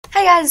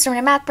Hi guys, it's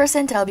a math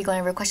person. Today I'll be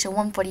going over question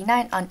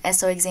 149 on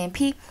SOA exam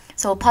P.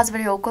 So pause the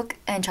video real quick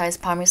and try this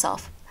problem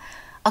yourself.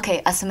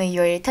 Okay, assuming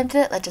you already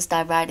attempted it, let's just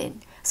dive right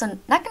in. So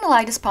not gonna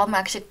lie, this problem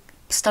actually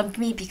stumped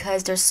me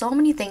because there's so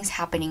many things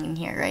happening in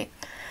here, right?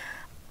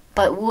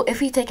 But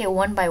if we take it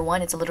one by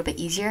one, it's a little bit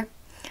easier.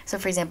 So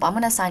for example, I'm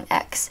gonna assign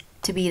X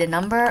to be the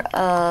number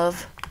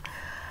of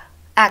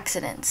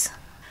accidents.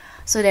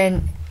 So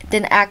then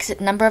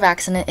number of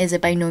accident is a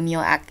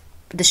binomial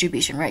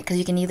distribution, right? Because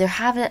you can either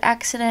have an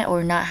accident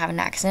or not have an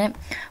accident.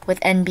 With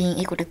n being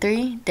equal to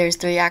 3, there's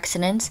 3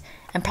 accidents,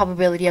 and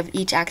probability of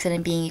each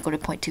accident being equal to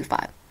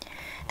 0.25.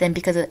 Then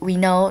because we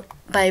know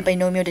by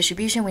binomial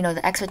distribution, we know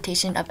the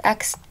expectation of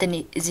x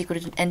then is equal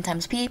to n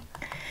times p,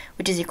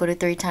 which is equal to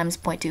 3 times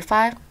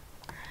 0.25,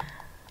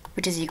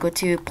 which is equal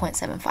to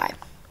 0.75.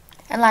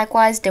 And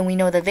likewise, then we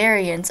know the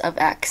variance of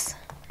x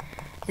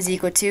is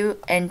equal to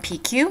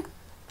npq,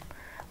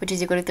 which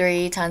is equal to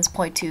 3 times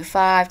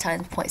 0.25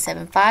 times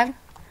 0.75,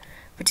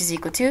 which is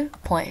equal to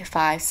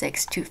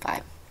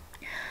 0.5625.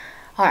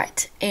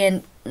 Alright,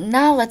 and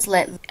now let's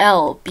let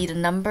L be the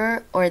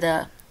number or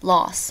the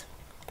loss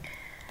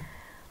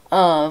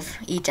of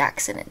each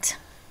accident.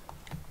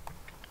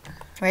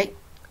 Right?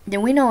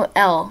 Then we know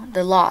L,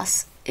 the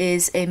loss,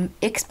 is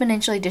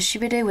exponentially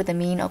distributed with a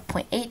mean of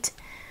 0.8.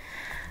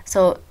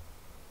 So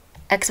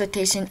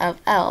expectation of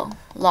L,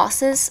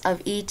 losses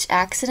of each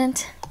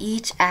accident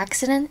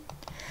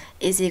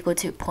is equal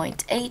to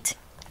 0.8.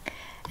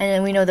 And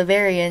then we know the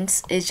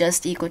variance is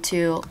just equal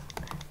to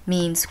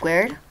mean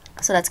squared.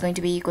 So that's going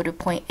to be equal to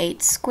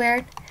 0.8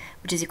 squared,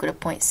 which is equal to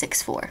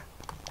 0.64.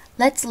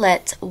 Let's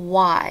let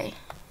Y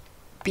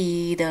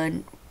be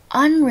the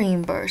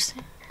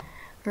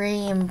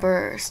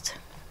reimbursed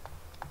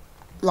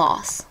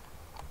loss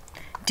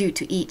due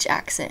to each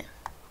accident.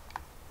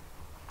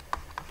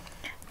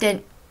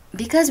 Then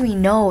because we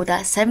know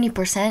that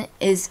 70%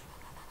 is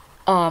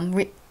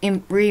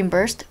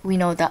reimbursed, we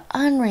know the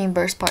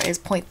unreimbursed part is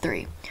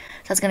 0.3.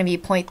 So that's going to be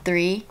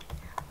 0.3.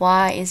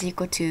 Y is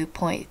equal to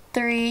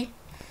 0.3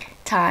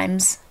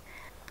 times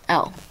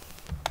L.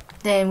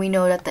 Then we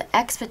know that the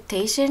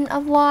expectation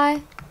of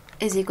Y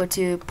is equal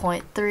to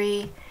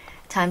 0.3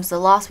 times the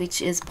loss, which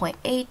is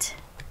 0.8,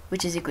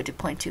 which is equal to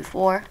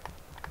 0.24.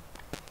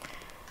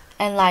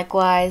 And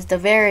likewise, the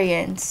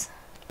variance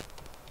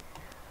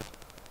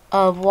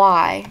of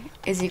Y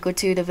is equal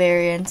to the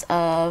variance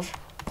of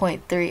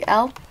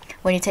 0.3L.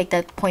 When you take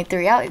that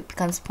 0.3 out, it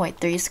becomes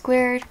 0.3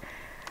 squared.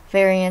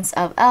 Variance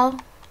of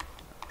L,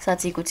 so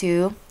that's equal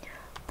to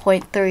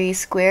 0.3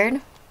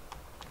 squared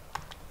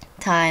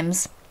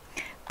times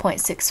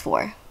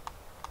 0.64,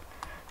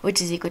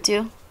 which is equal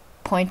to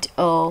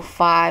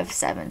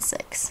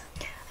 0.0576.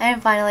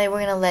 And finally, we're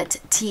going to let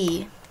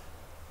T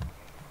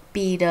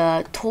be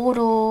the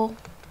total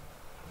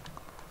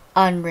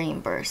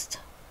unreimbursed.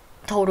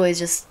 Total is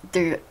just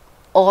through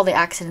all the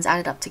accidents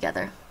added up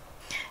together.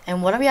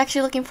 And what are we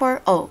actually looking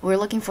for? Oh, we're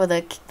looking for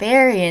the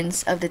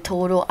variance of the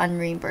total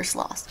unreimbursed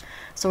loss.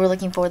 So we're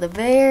looking for the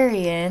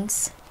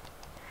variance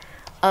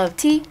of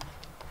T.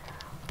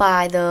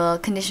 By the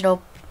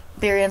conditional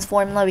variance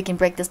formula, we can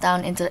break this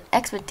down into the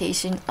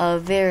expectation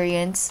of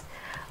variance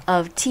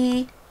of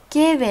T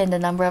given the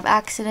number of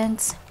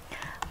accidents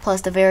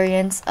plus the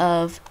variance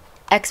of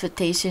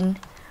expectation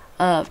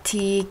of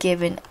T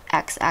given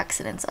X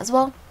accidents as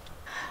well.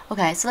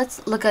 Okay, so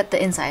let's look at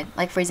the inside.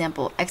 Like for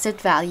example,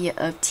 expected value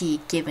of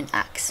T given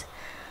X.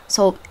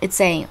 So it's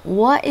saying,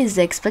 what is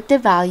the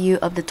expected value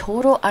of the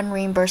total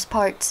unreimbursed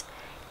parts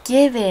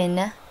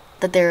given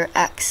that there are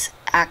X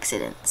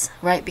accidents,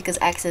 right? Because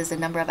X is the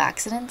number of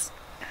accidents.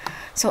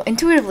 So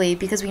intuitively,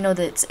 because we know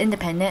that it's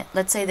independent,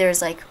 let's say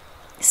there's like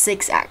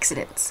 6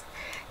 accidents.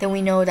 Then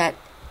we know that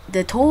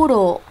the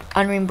total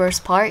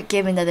unreimbursed part,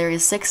 given that there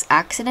is 6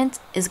 accidents,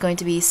 is going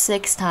to be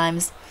 6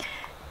 times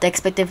the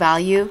expected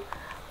value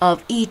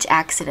of each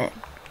accident.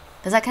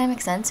 Does that kind of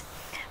make sense?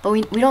 But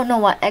we don't know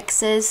what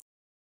X is,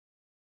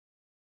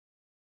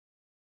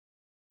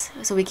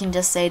 so we can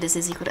just say this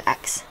is equal to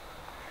X.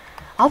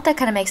 I hope that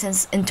kind of makes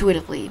sense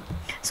intuitively.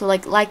 So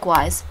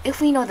likewise, if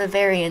we know the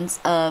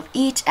variance of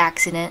each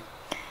accident,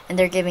 and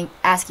they're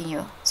asking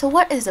you, so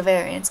what is the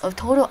variance of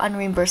total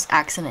unreimbursed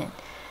accident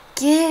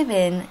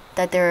given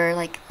that there are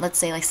let's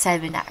say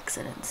 7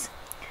 accidents?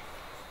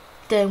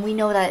 Then we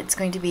know that it's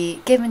going to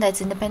be, given that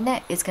it's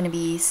independent, it's going to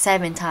be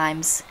 7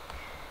 times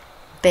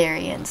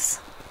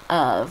variance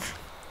of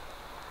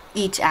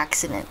each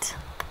accident.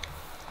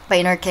 But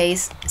in our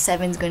case,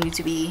 7 is going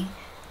to be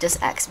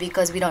just X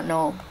because we don't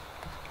know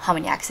how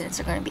many accidents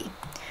are going to be.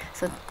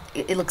 So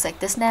it looks like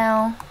this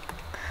now,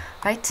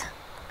 right?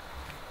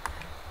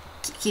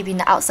 Keeping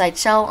the outside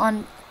shell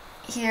on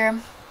here.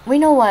 We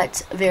know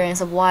what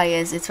variance of Y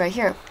is. It's right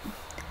here.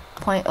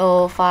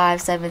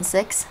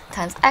 0.0576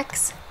 times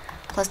X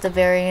plus the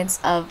variance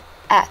of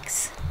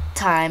X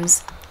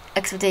times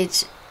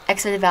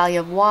expected value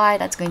of Y,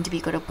 that's going to be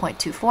equal to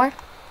 0.24.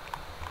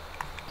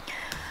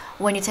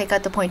 When you take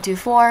out the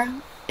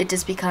 0.24, it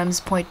just becomes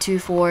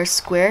 0.24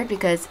 squared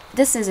because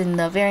this is in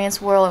the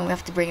variance world and we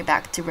have to bring it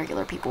back to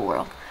regular people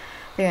world.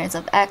 Variance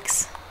of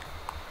X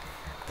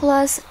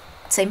plus,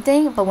 same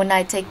thing, but when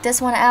I take this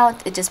one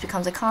out, it just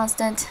becomes a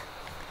constant,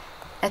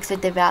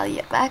 expected value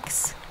of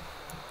x.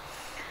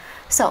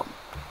 So,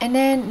 and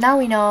then now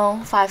we know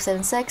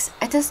 576,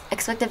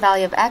 expected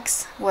value of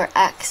x, where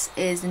x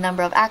is the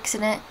number of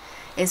accident,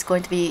 is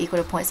going to be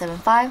equal to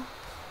 0.75.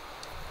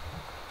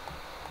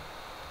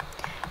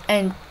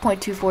 And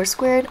 0.24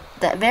 squared,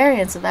 the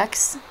variance of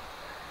x,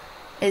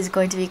 is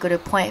going to be equal to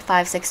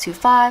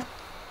 0.5625.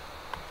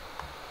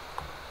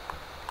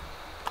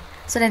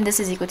 So then this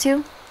is equal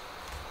to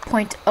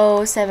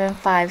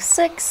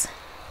 0.0756,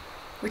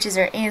 which is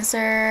our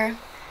answer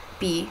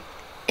B.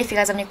 If you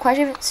guys have any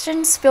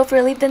questions, feel free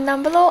to leave them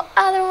down below.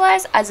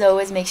 Otherwise, as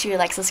always, make sure you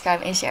like,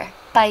 subscribe, and share.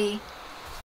 Bye!